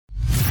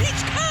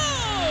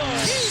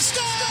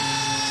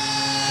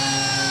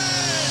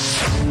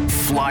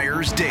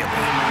Flyers Daily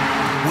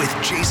with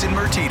Jason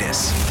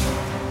Martinez.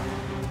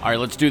 All right,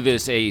 let's do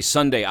this. A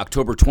Sunday,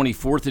 October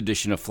 24th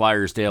edition of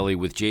Flyers Daily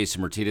with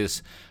Jason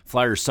Martinez.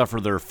 Flyers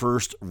suffer their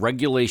first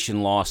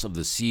regulation loss of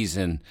the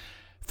season.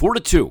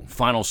 4-2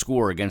 final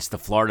score against the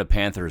Florida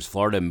Panthers.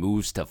 Florida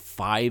moves to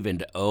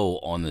 5-0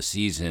 on the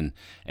season,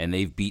 and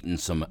they've beaten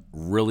some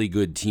really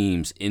good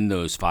teams in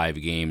those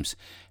 5 games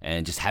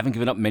and just haven't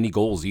given up many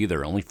goals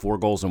either. Only 4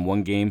 goals in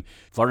 1 game.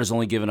 Florida's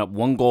only given up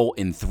 1 goal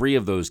in 3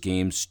 of those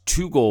games,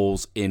 2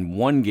 goals in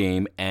 1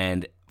 game,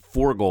 and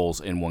 4 goals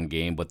in 1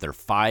 game, but they're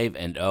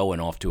 5-0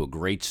 and off to a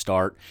great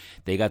start.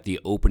 They got the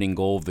opening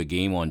goal of the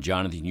game on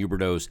Jonathan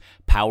Huberdeau's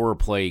power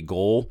play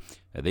goal.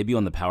 They'd be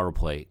on the power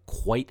play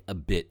quite a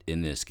bit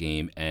in this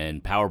game,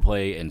 and power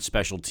play and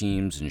special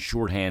teams and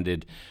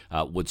shorthanded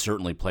would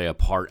certainly play a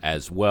part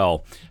as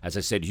well. As I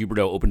said,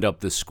 Huberdeau opened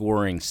up the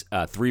scoring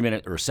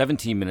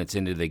 17 minutes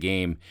into the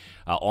game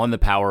on the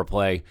power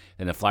play,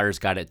 and the Flyers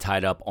got it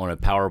tied up on a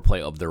power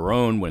play of their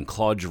own when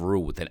Claude Giroux,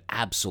 with an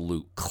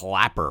absolute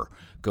clapper,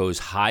 goes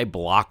high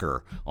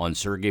blocker on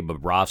Sergei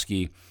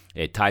Bobrovsky.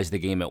 It ties the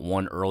game at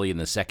 1 early in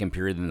the second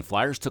period, and the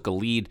Flyers took a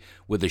lead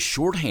with a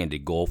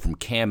shorthanded goal from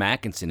Cam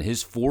Atkinson,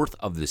 his 4th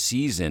of the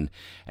season,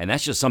 and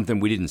that's just something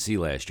we didn't see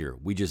last year.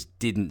 We just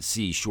didn't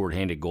see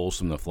shorthanded goals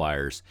from the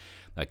Flyers.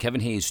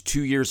 Kevin Hayes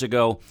 2 years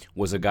ago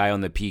was a guy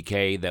on the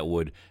PK that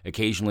would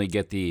occasionally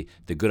get the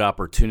good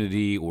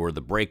opportunity or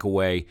the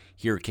breakaway.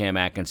 Here, Cam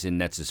Atkinson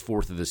nets his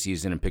 4th of the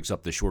season and picks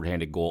up the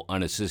shorthanded goal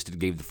unassisted,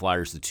 gave the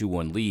Flyers the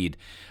 2-1 lead.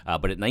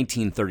 But at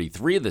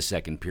 19:33 of the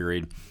second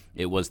period,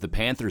 it was the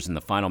Panthers in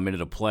the final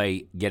minute of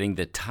play getting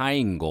the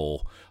tying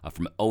goal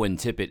from Owen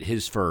Tippett,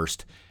 his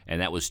first, and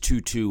that was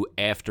 2-2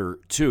 after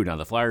 2. Now,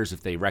 the Flyers,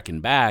 if they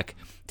reckon back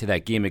to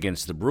that game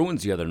against the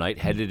Bruins the other night,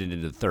 headed into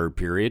the third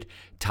period,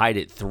 tied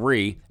at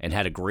 3, and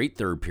had a great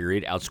third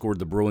period, outscored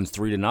the Bruins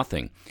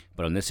 3-0.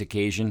 But on this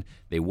occasion,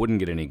 they wouldn't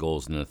get any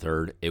goals in the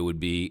third. It would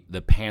be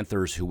the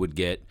Panthers who would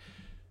get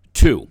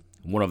 2,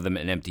 one of them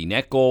an empty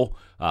net goal,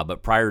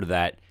 but prior to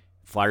that,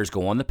 Flyers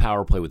go on the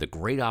power play with a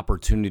great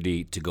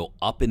opportunity to go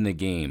up in the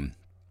game.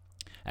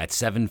 At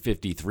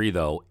 7:53,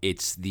 though,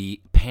 it's the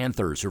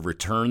Panthers who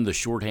return the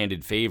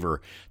shorthanded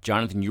favor.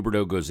 Jonathan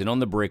Huberdeau goes in on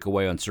the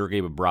breakaway on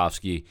Sergei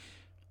Bobrovsky.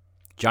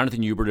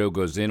 Jonathan Huberdeau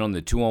goes in on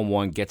the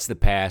 2-on-1, gets the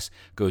pass,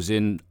 goes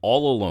in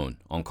all alone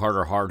on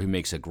Carter Hart, who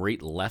makes a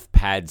great left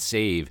pad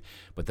save.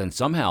 But then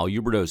somehow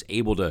Huberdeau's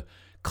able to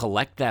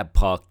collect that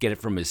puck, get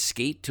it from his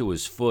skate to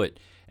his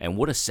foot, and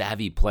what a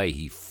savvy play.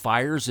 He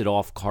fires it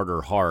off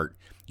Carter Hart,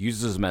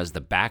 uses him as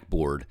the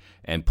backboard,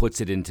 and puts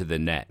it into the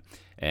net.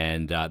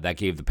 And that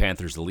gave the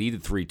Panthers the lead, a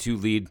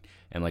 3-2 lead.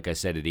 And like I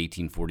said, at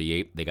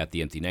 18:48, they got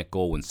the empty net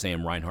goal when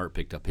Sam Reinhart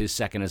picked up his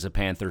second as a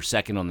Panther,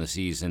 second on the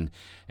season,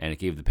 and it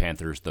gave the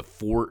Panthers the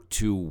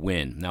 4-2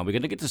 win. Now, we're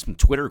going to get to some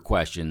Twitter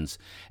questions,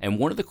 and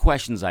one of the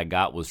questions I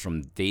got was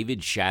from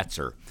David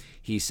Schatzer.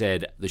 He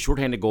said, the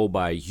shorthanded goal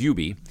by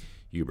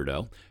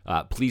Huberdeau,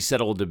 please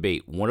settle a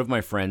debate. One of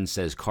my friends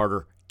says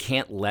Carter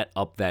can't let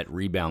up that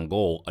rebound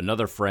goal.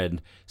 Another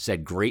friend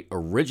said, great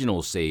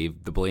original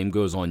save. The blame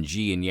goes on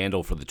G and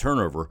Yandel for the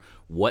turnover.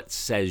 What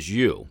says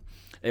you?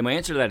 And my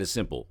answer to that is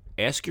simple.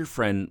 Ask your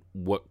friend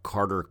what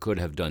Carter could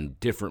have done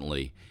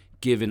differently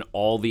given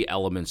all the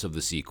elements of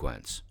the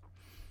sequence.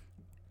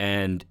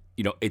 And,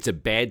 it's a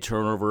bad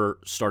turnover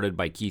started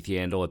by Keith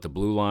Yandel at the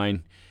blue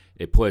line.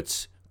 It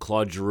puts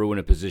Claude Giroux in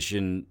a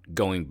position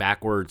going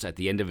backwards at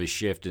the end of his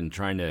shift and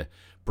trying to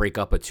break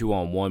up a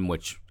 2-on-1,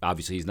 which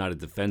obviously he's not a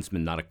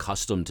defenseman, not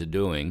accustomed to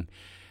doing.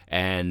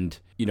 And,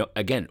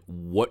 again,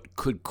 what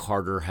could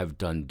Carter have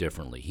done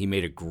differently? He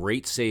made a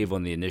great save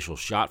on the initial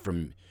shot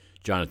from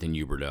Jonathan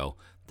Huberdeau.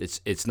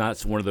 It's not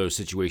one of those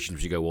situations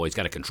where you go, well, he's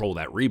got to control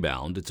that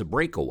rebound. It's a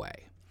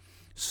breakaway.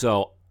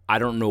 So I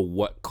don't know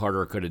what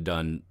Carter could have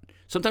done.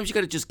 Sometimes you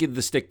got to just give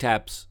the stick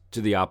taps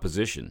to the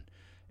opposition.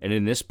 And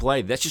in this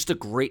play, that's just a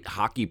great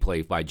hockey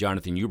play by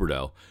Jonathan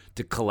Huberdeau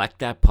to collect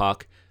that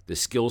puck, the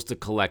skills to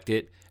collect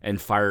it,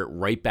 and fire it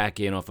right back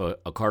in off a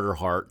Carter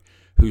Hart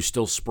who's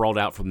still sprawled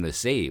out from the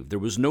save. There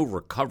was no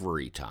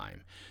recovery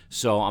time.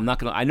 So I'm not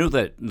going to – I know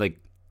that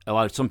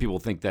some people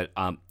think that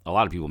a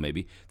lot of people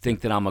maybe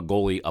think that I'm a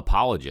goalie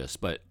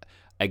apologist. But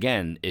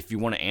again, if you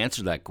want to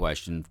answer that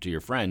question to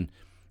your friend,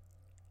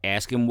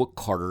 ask him what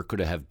Carter could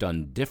have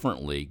done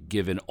differently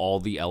given all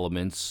the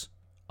elements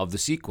of the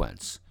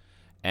sequence.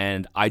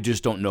 And I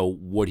just don't know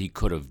what he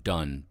could have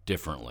done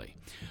differently.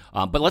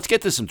 But let's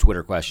get to some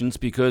Twitter questions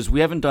because we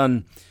haven't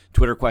done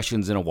Twitter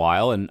questions in a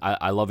while, and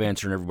I love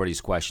answering everybody's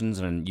questions,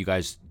 and you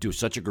guys do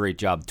such a great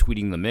job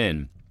tweeting them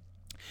in.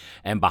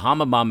 And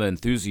Bahama Mama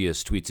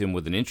Enthusiast tweets in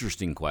with an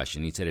interesting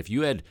question. He said, if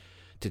you had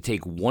to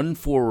take one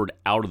forward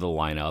out of the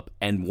lineup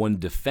and one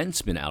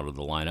defenseman out of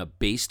the lineup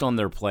based on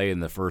their play in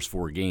the first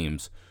 4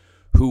 games,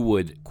 who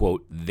would,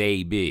 quote,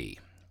 they be?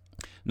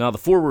 Now, the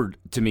forward,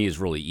 to me, is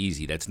really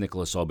easy. That's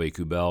Nicolas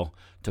Aube-Kubel.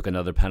 Took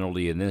another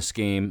penalty in this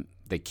game.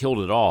 They killed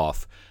it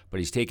off, but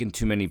he's taken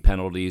too many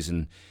penalties,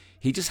 and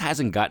he just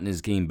hasn't gotten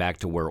his game back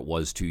to where it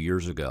was 2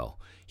 years ago.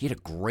 He had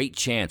a great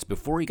chance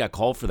before he got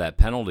called for that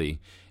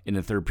penalty in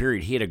the third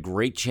period. He had a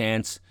great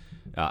chance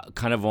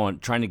kind of on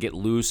trying to get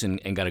loose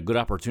and got a good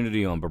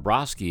opportunity on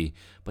Bobrovsky,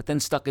 but then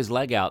stuck his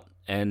leg out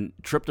and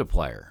tripped a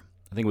player.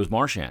 I think it was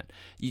Marchand.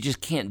 You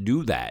just can't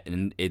do that,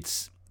 and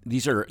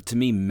these are, to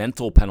me,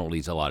 mental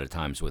penalties a lot of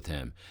times with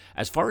him.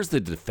 As far as the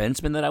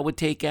defenseman that I would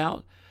take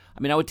out,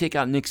 I would take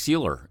out Nick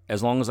Seeler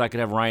as long as I could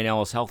have Ryan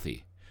Ellis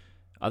healthy.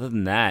 Other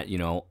than that,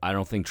 I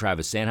don't think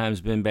Travis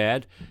Sanheim's been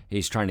bad.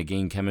 He's trying to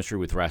gain chemistry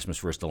with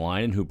Rasmus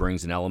Ristolainen, who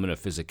brings an element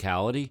of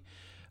physicality.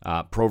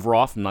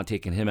 Provorov, I'm not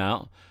taking him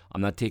out.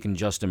 I'm not taking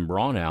Justin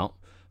Braun out.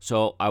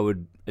 So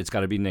it's got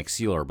to be Nick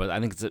Seeler. But I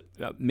think it's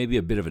maybe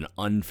a bit of an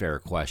unfair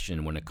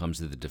question when it comes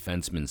to the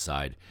defenseman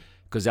side,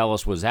 because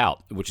Ellis was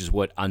out, which is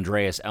what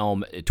Andreas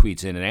Elm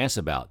tweets in and asks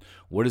about.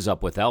 What is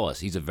up with Ellis?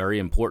 He's a very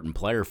important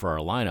player for our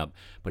lineup,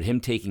 but him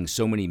taking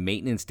so many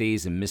maintenance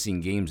days and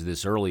missing games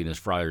this early in his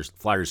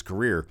Flyers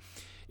career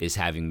is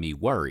having me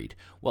worried.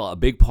 Well, a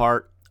big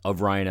part of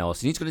Ryan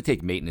Ellis, and he's going to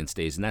take maintenance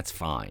days, and that's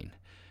fine.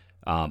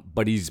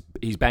 But he's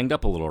banged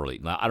up a little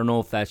early. Now, I don't know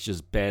if that's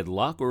just bad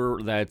luck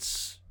or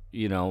that's,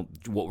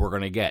 what we're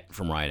going to get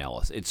from Ryan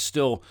Ellis. It's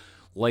still,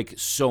 like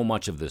so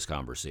much of this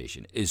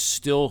conversation, is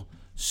still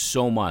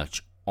so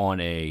much on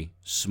a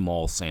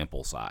small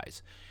sample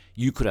size.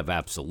 You could have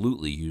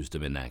absolutely used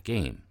him in that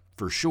game,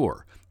 for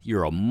sure.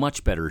 You're a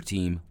much better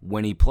team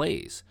when he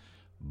plays.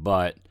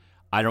 But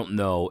I don't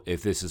know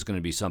if this is going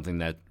to be something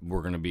that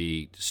we're going to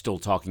be still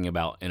talking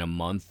about in a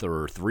month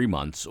or 3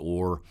 months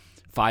or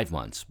 5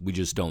 months. We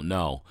just don't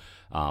know.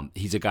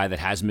 He's a guy that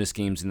has missed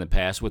games in the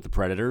past with the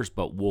Predators,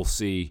 but we'll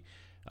see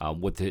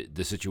what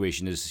the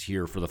situation is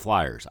here for the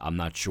Flyers. I'm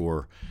not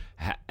sure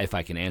if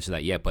I can answer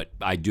that yet, but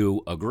I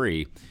do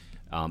agree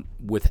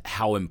with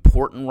how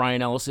important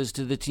Ryan Ellis is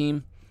to the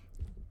team.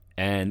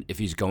 And if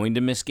he's going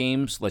to miss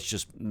games, let's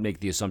just make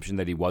the assumption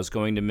that he was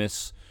going to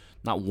miss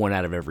not 1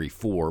 out of every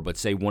 4, but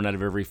say 1 out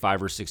of every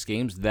 5 or 6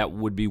 games, that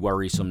would be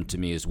worrisome to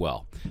me as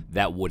well.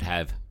 That would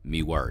have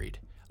me worried.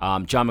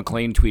 John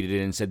McClain tweeted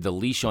in and said the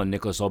leash on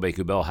Nicolas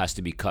Aube-Kubel has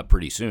to be cut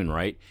pretty soon,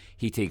 right?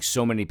 He takes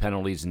so many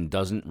penalties and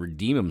doesn't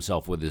redeem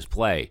himself with his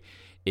play.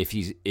 If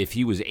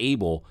he was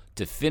able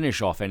to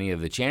finish off any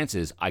of the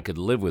chances, I could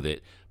live with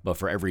it. But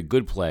for every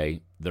good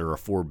play, there are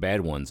 4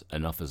 bad ones.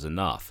 Enough is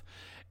enough.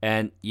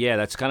 And yeah,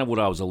 that's kind of what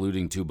I was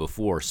alluding to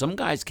before. Some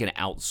guys can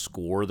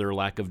outscore their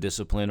lack of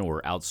discipline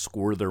or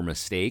outscore their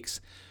mistakes,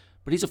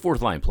 but he's a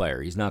fourth-line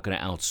player. He's not going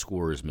to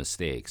outscore his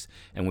mistakes.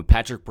 And with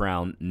Patrick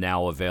Brown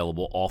now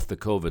available off the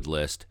COVID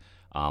list,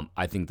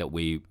 I think that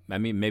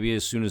maybe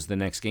as soon as the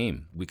next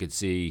game, we could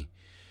see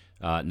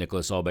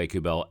Nicolas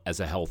Aube-Kubel as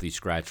a healthy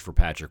scratch for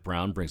Patrick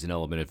Brown. Brings an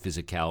element of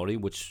physicality,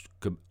 which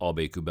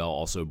Aube-Kubel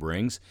also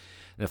brings.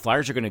 And the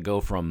Flyers are going to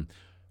go from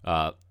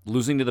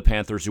losing to the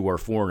Panthers, who are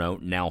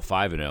 4-0, now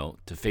 5-0,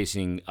 to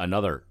facing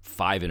another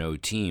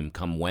 5-0 team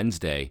come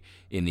Wednesday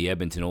in the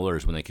Edmonton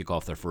Oilers when they kick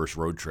off their first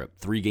road trip.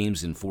 3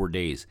 games in 4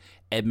 days.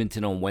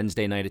 Edmonton on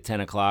Wednesday night at 10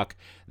 o'clock.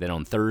 Then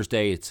on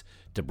Thursday, it's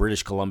to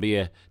British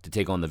Columbia to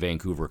take on the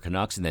Vancouver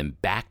Canucks, and then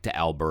back to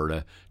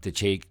Alberta to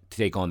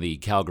take on the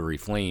Calgary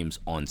Flames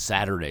on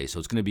Saturday. So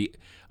it's going to be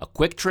a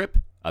quick trip,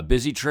 a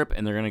busy trip,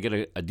 and they're going to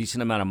get a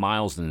decent amount of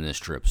miles in this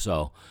trip.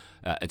 So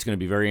it's going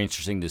to be very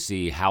interesting to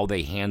see how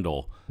they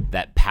handle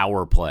that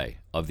power play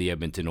of the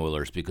Edmonton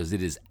Oilers, because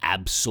it is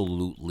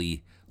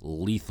absolutely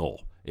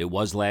lethal. It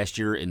was last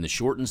year in the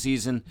shortened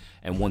season,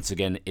 and once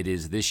again, it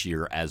is this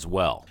year as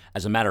well.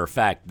 As a matter of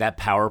fact, that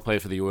power play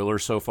for the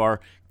Oilers so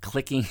far,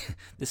 clicking,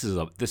 this is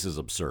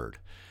absurd.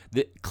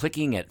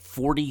 Clicking at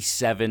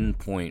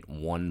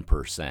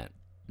 47.1%.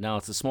 Now,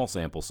 it's a small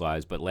sample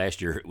size, but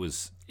last year it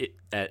was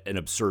at an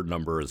absurd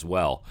number as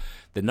well.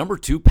 The number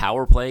 2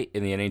 power play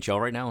in the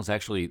NHL right now is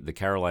actually the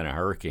Carolina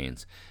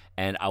Hurricanes.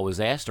 And I was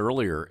asked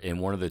earlier in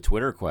one of the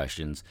Twitter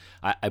questions,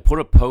 I put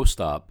a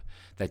post up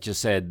that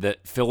just said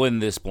that fill in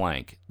this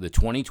blank. The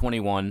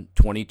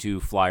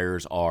 2021-22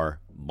 Flyers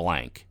are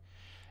blank.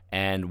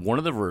 And one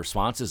of the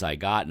responses I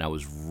got, and I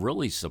was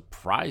really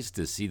surprised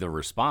to see the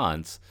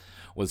response,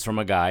 was from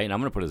a guy, and I'm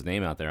going to put his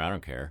name out there, I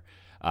don't care,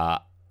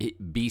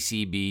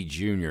 BCB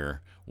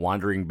Jr.,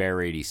 Wandering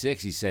Bear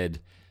 86. He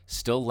said,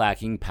 still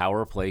lacking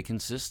power play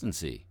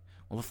consistency.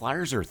 Well, the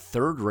Flyers are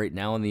 3rd right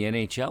now in the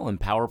NHL in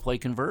power play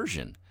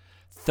conversion.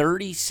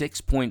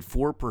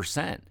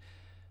 36.4%.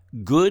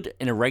 Good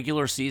in a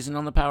regular season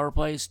on the power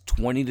plays,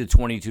 20 to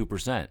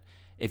 22%.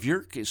 If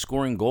you're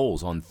scoring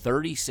goals on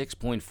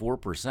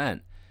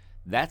 36.4%,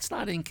 that's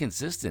not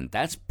inconsistent.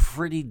 That's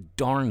pretty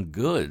darn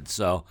good.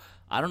 So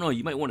I don't know.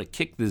 You might want to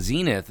kick the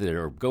Zenith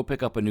or go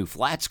pick up a new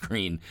flat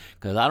screen,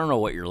 because I don't know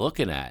what you're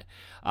looking at.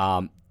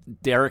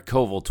 Derek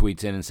Koval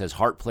tweets in and says,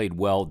 Hart played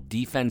well.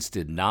 Defense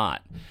did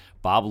not.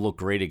 Bob looked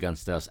great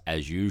against us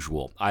as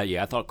usual.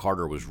 I thought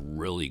Carter was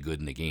really good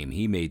in the game.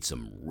 He made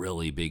some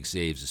really big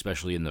saves,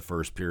 especially in the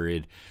first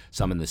period,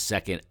 some in the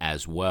second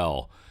as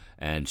well,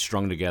 and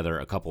strung together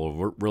a couple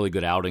of really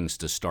good outings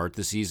to start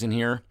the season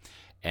here.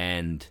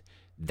 And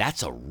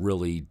that's a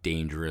really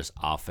dangerous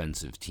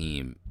offensive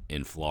team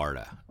in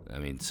Florida. I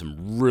mean,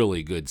 some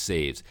really good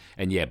saves.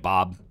 And yeah,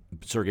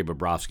 Sergei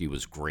Bobrovsky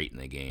was great in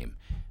the game.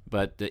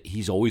 but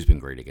he's always been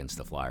great against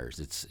the Flyers.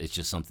 It's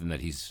just something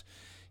that he's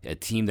a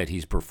team that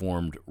he's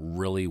performed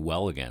really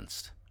well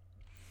against.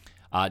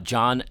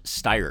 John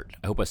Steyert,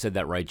 I hope I said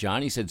that right,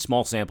 John. He said,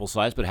 small sample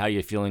size, but how are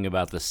you feeling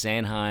about the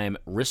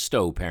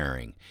Sanheim-Risto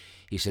pairing?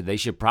 He said they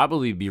should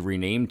probably be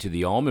renamed to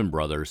the Allman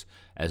Brothers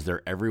as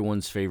they're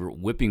everyone's favorite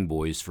whipping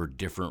boys for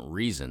different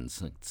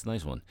reasons. It's a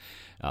nice one.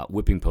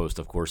 Whipping Post,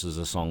 of course, is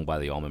a song by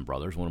the Allman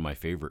Brothers, one of my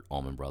favorite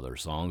Allman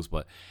Brothers songs.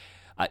 But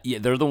yeah,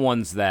 they're the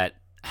ones that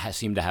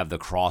seem to have the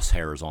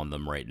crosshairs on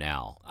them right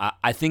now.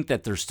 I think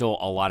that there's still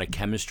a lot of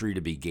chemistry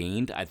to be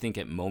gained. I think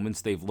at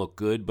moments they've looked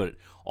good, but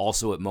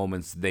also at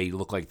moments they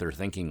look like they're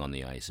thinking on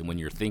the ice. And when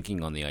you're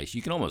thinking on the ice,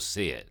 you can almost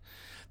see it.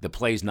 The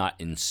play's not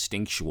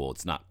instinctual.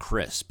 It's not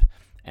crisp.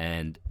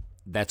 And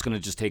that's going to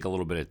just take a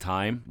little bit of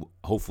time,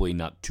 hopefully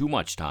not too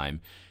much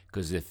time,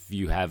 because if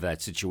you have that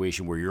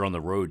situation where you're on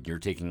the road and you're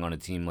taking on a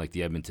team like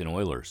the Edmonton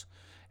Oilers,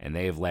 and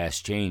they have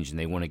last change, and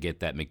they want to get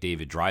that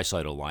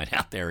McDavid-Draisaitl line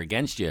out there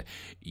against you,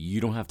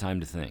 you don't have time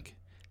to think.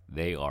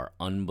 They are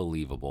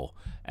unbelievable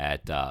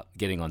at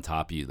getting on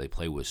top of you. They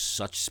play with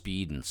such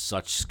speed and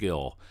such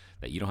skill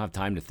that you don't have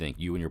time to think.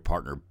 You and your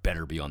partner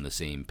better be on the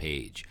same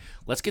page.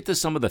 Let's get to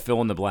some of the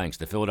fill-in-the-blanks.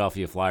 The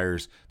Philadelphia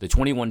Flyers, the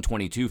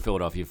 21-22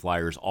 Philadelphia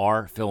Flyers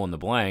are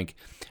fill-in-the-blank,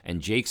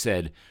 and Jake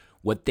said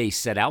what they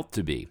set out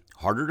to be,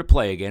 harder to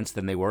play against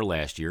than they were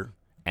last year,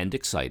 and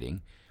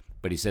exciting.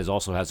 But he says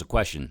also has a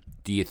question.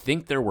 Do you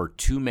think there were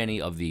too many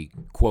of the,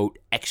 quote,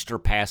 extra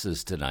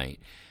passes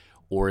tonight,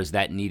 or is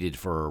that needed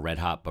for a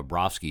red-hot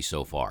Bobrovsky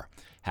so far?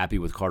 Happy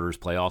with Carter's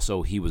play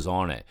also. He was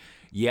on it.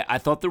 Yeah, I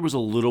thought there was a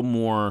little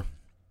more,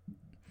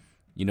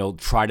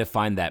 try to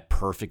find that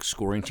perfect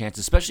scoring chance,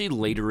 especially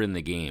later in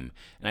the game.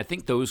 And I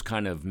think those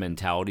kind of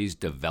mentalities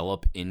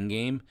develop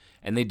in-game,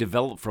 and they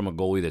develop from a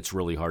goalie that's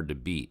really hard to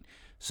beat.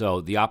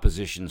 So the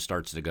opposition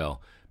starts to go,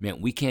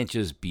 man, we can't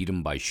just beat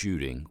them by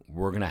shooting.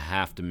 We're going to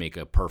have to make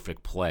a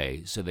perfect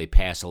play, so they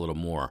pass a little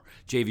more.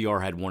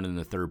 JVR had one in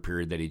the third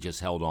period that he just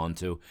held on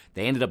to.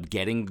 They ended up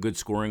getting a good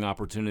scoring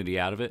opportunity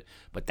out of it,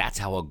 but that's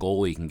how a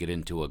goalie can get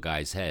into a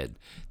guy's head.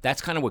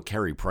 That's kind of what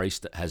Carey Price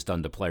has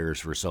done to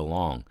players for so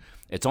long.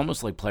 It's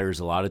almost like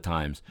players a lot of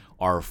times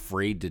are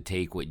afraid to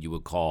take what you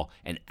would call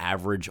an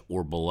average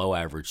or below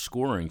average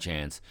scoring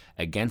chance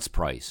against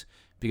Price,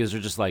 because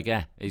they're just like,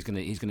 he's gonna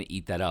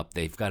eat that up.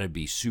 They've got to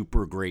be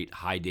super great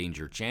high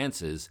danger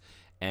chances,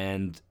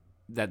 and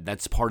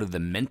that's part of the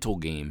mental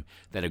game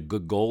that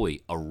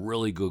a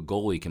really good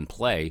goalie can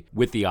play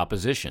with the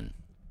opposition.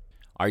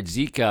 All right,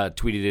 Zeke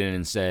tweeted in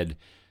and said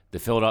the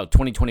Philadelphia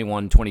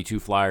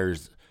 2021-22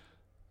 Flyers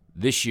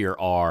this year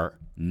are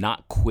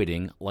not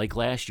quitting like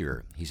last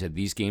year. He said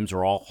these games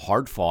are all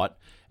hard fought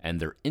and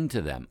they're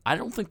into them. I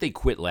don't think they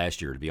quit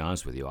last year, to be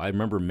honest with you. I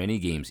remember many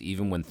games,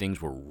 even when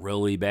things were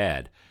really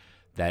bad,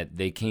 that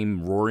they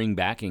came roaring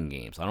back in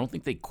games. I don't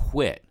think they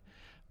quit,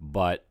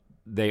 but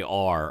they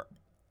are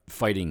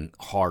fighting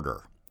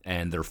harder,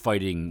 and they're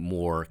fighting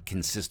more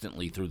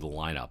consistently through the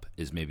lineup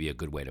is maybe a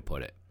good way to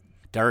put it.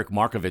 Derek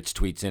Markovich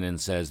tweets in and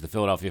says, the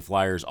Philadelphia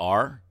Flyers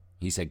are,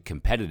 he said,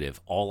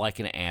 competitive, all I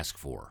can ask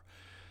for.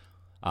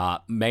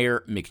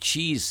 Mayor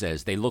McCheese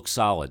says they look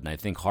solid, and I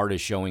think Hart is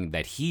showing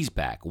that he's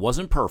back.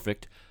 Wasn't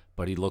perfect,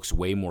 but he looks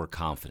way more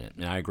confident,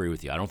 and I agree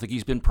with you. I don't think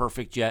he's been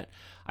perfect yet.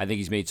 I think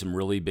he's made some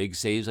really big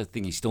saves. I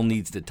think he still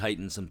needs to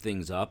tighten some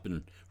things up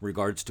in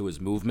regards to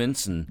his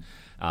movements and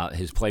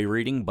his play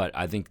reading, but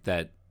I think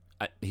that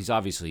he's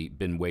obviously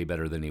been way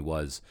better than he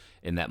was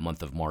in that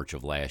month of March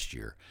of last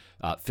year.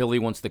 Philly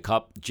wants the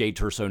cup. Jay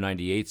Turso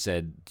 98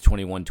 said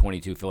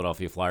 21-22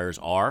 Philadelphia Flyers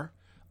are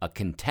a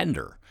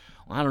contender.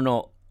 Well, I don't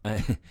know.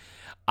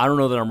 I don't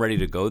know that I'm ready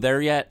to go there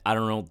yet. I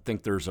don't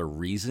think there's a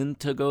reason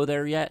to go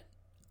there yet.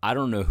 I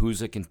don't know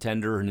who's a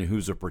contender and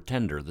who's a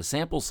pretender. The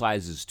sample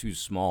size is too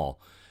small,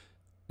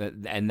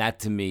 and that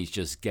to me is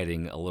just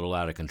getting a little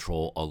out of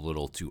control a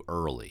little too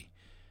early.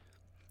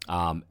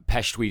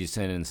 Pesh tweeted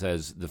in and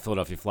says the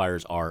Philadelphia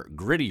Flyers are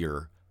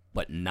grittier,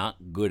 but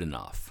not good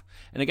enough.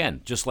 And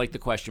again, just like the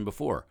question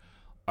before,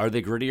 are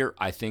they grittier?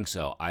 I think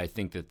so. I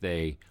think that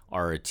they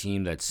are a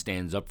team that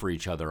stands up for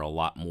each other a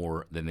lot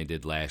more than they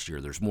did last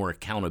year. There's more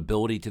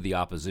accountability to the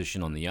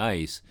opposition on the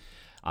ice,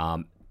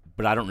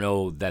 but I don't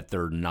know that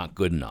they're not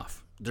good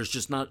enough. There's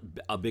just not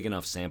a big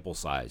enough sample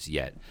size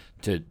yet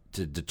to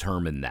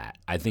determine that.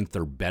 I think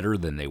they're better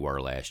than they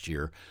were last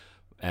year.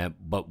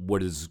 But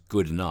what is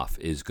good enough?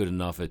 Is good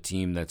enough a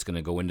team that's going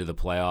to go into the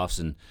playoffs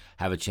and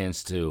have a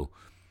chance to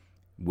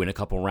win a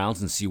couple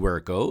rounds and see where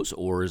it goes,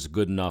 or is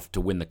good enough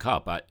to win the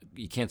cup?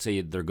 You can't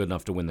say they're good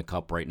enough to win the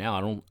cup right now.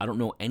 I don't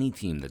know any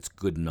team that's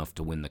good enough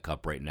to win the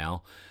cup right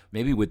now.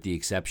 Maybe with the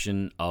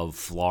exception of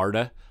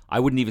Florida. I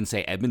wouldn't even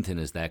say Edmonton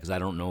is that, because I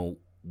don't know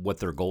what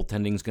their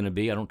goaltending is going to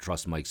be. I don't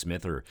trust Mike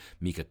Smith or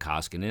Mika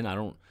Koskinen.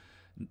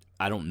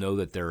 I don't know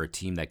that they're a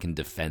team that can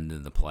defend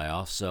in the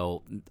playoffs,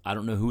 so I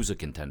don't know who's a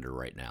contender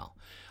right now.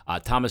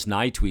 Thomas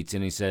Nye tweets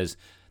in, he says,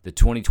 the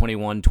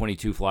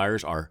 2021-22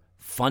 Flyers are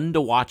fun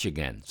to watch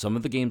again. Some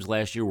of the games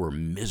last year were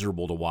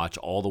miserable to watch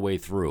all the way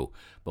through,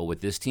 but with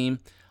this team,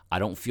 I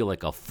don't feel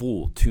like a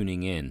fool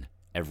tuning in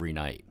every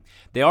night.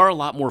 They are a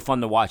lot more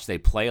fun to watch. They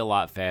play a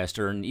lot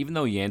faster, and even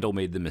though Yandle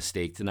made the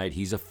mistake tonight,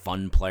 he's a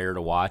fun player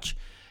to watch.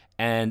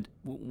 And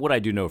what I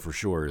do know for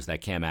sure is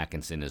that Cam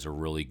Atkinson is a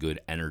really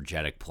good,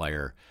 energetic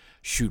player,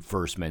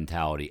 shoot-first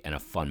mentality, and a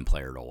fun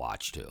player to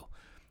watch too.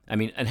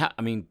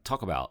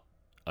 Talk about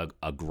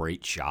a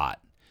great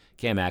shot.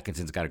 Cam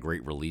Atkinson's got a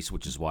great release,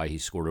 which is why he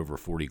scored over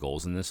 40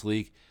 goals in this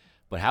league.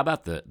 But how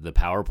about the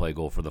power play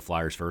goal for the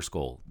Flyers' first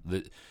goal?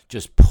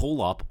 Just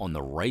pull up on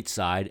the right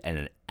side and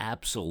an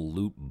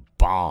absolute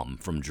bomb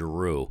from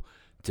Giroux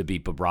to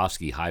beat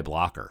Bobrovsky, high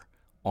blocker,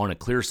 on a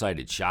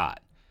clear-sighted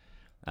shot.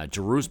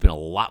 Giroux's been a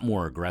lot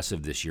more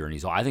aggressive this year,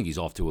 and I think he's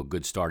off to a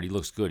good start. He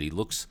looks good. He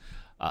looks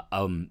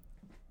a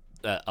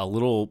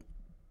little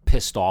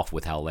pissed off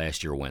with how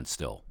last year went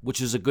still, which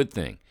is a good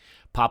thing.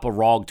 Papa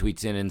Rog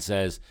tweets in and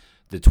says,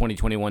 the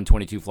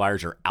 2021-22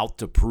 Flyers are out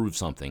to prove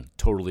something.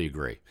 Totally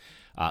agree.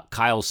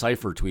 Kyle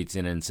Cipher tweets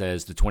in and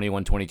says, the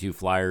 21-22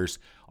 Flyers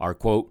are,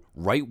 quote,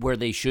 right where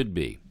they should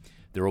be.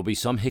 There will be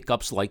some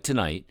hiccups like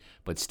tonight,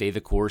 but stay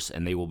the course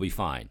and they will be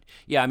fine.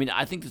 Yeah,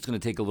 I think it's going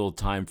to take a little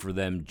time for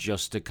them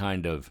just to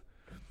kind of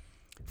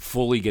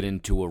fully get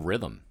into a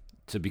rhythm,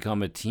 to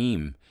become a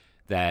team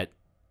that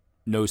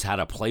knows how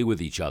to play with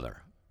each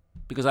other.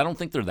 Because I don't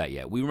think they're that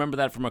yet. We remember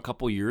that from a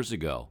couple years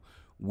ago.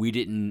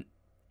 The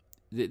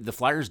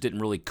Flyers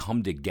didn't really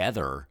come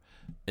together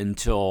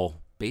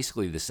until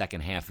basically the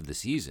second half of the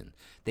season.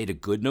 They had a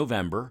good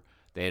November.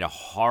 They had a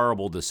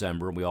horrible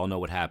December. We all know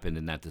what happened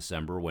in that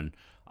December when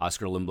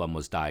Oskar Lindblom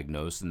was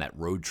diagnosed in that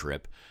road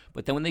trip.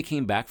 But then when they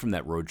came back from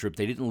that road trip,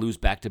 they didn't lose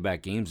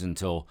back-to-back games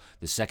until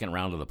the second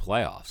round of the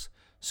playoffs.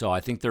 So I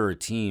think they're a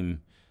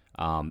team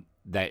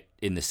that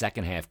in the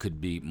second half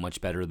could be much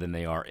better than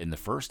they are in the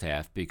first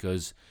half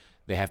because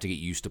they have to get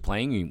used to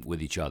playing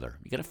with each other.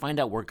 You got to find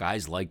out where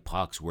guys like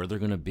pucks, where they're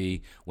going to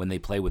be when they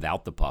play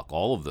without the puck,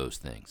 all of those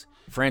things.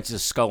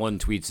 Francis Scullin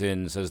tweets in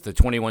and says the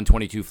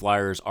 21-22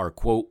 Flyers are,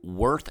 quote,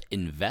 worth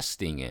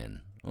investing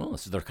in. Oh,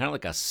 so they're kind of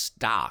like a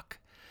stock.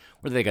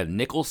 Where they got a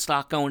nickel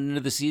stock going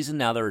into the season,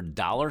 now they're a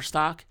dollar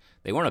stock.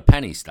 They weren't a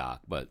penny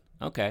stock, but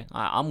okay,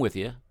 I'm with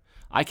you.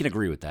 I can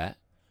agree with that.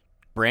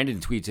 Brandon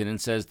tweets in and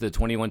says the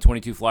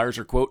 21-22 Flyers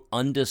are, quote,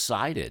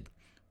 undecided.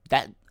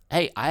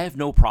 Hey, I have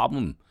no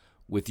problem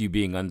with you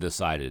being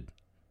undecided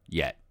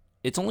yet.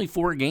 It's only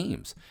 4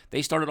 games.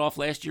 They started off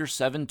last year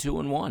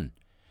 7-2-1.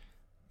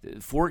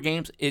 4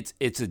 games.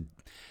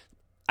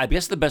 I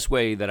guess the best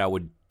way that I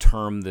would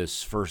term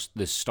this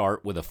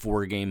start with a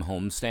 4-game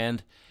homestand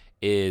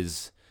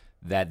is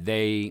that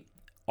they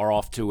are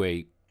off to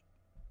a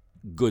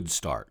good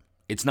start.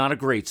 It's not a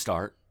great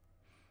start.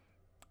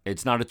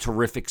 It's not a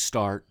terrific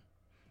start.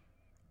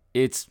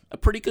 It's a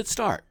pretty good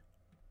start.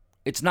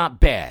 It's not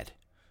bad.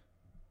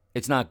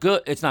 It's not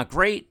good. It's not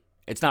great.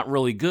 It's not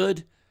really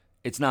good.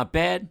 It's not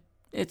bad.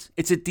 It's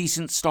a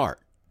decent start.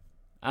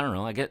 I don't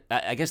know.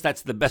 I guess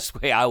that's the best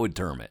way I would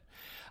term it.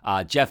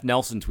 Jeff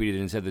Nelson tweeted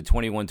and said the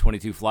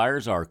 21-22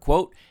 Flyers are,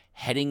 quote,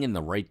 heading in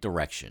the right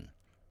direction.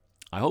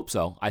 I hope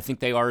so. I think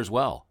they are as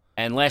well.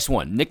 And last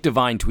one, Nick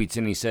Devine tweets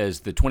in and he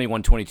says the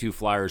 21-22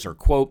 Flyers are,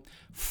 quote,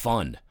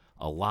 fun.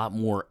 A lot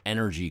more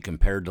energy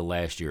compared to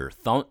last year.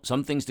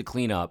 Some things to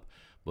clean up,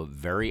 but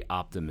very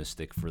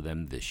optimistic for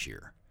them this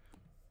year.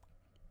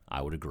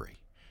 I would agree.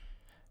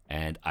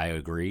 And I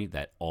agree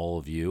that all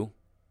of you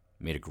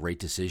made a great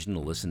decision to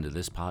listen to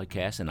this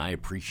podcast, and I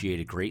appreciate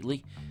it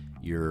greatly.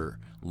 Your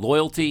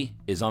loyalty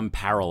is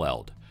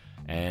unparalleled,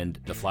 and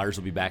the Flyers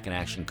will be back in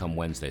action come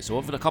Wednesday. So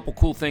we've got a couple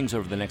cool things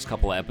over the next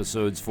couple of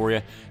episodes for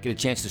you. Get a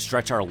chance to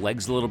stretch our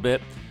legs a little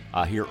bit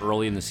here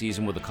early in the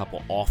season with a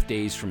couple off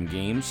days from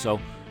games. So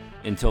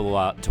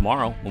until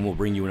tomorrow, when we'll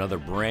bring you another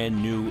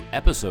brand new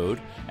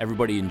episode,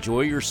 everybody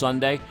enjoy your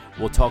Sunday.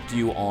 We'll talk to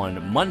you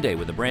on Monday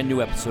with a brand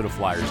new episode of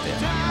Flyers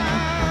Daily.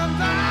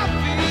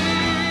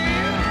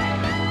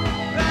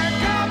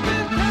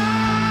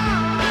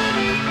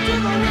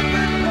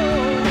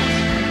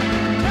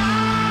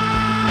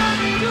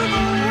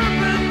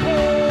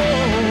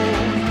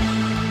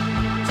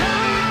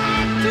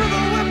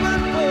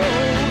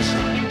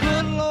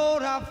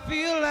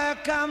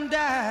 I'm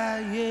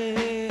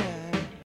dying.